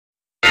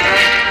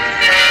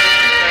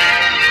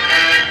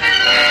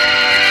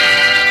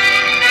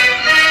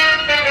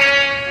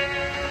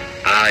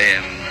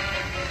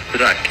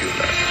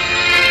Dracula.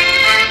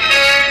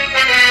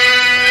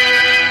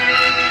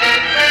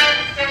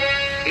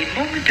 A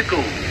moment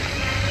ago,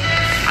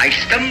 I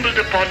stumbled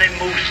upon a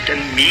most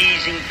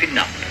amazing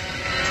phenomenon.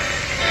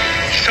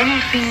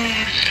 Something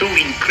so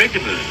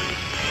incredible,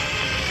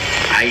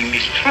 I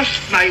mistrust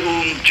my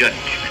own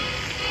judgment.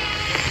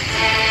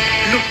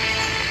 Look.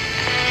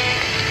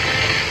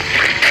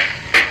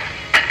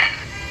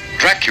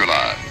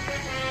 Dracula.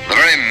 The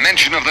very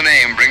mention of the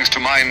name brings to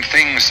mind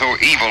things so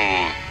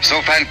evil,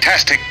 so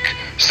fantastic,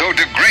 so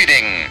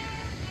degrading.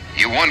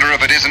 You wonder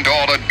if it isn't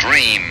all a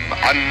dream,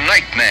 a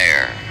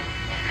nightmare.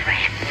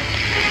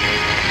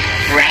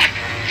 Rats.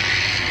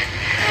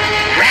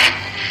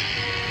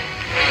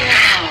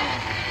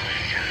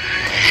 Thousands.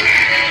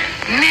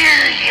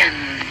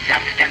 Millions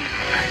of them.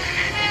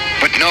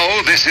 But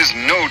no, this is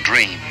no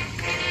dream.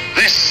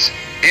 This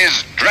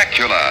is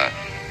Dracula,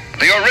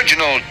 the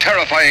original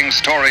terrifying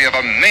story of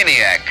a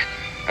maniac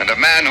and a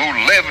man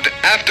who lived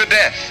after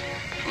death,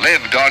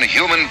 lived on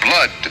human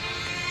blood,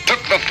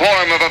 took the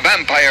form of a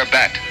vampire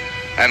bat,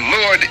 and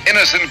lured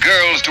innocent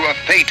girls to a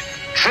fate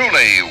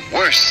truly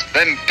worse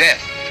than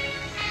death.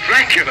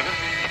 Dracula?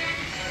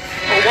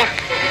 Oh,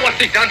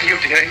 what's he done to you,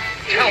 dear?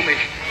 Tell me.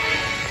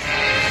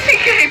 He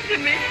came to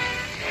me.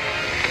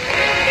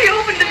 He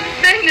opened the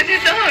vein in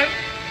his arm,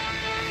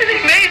 and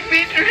he made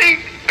me drink.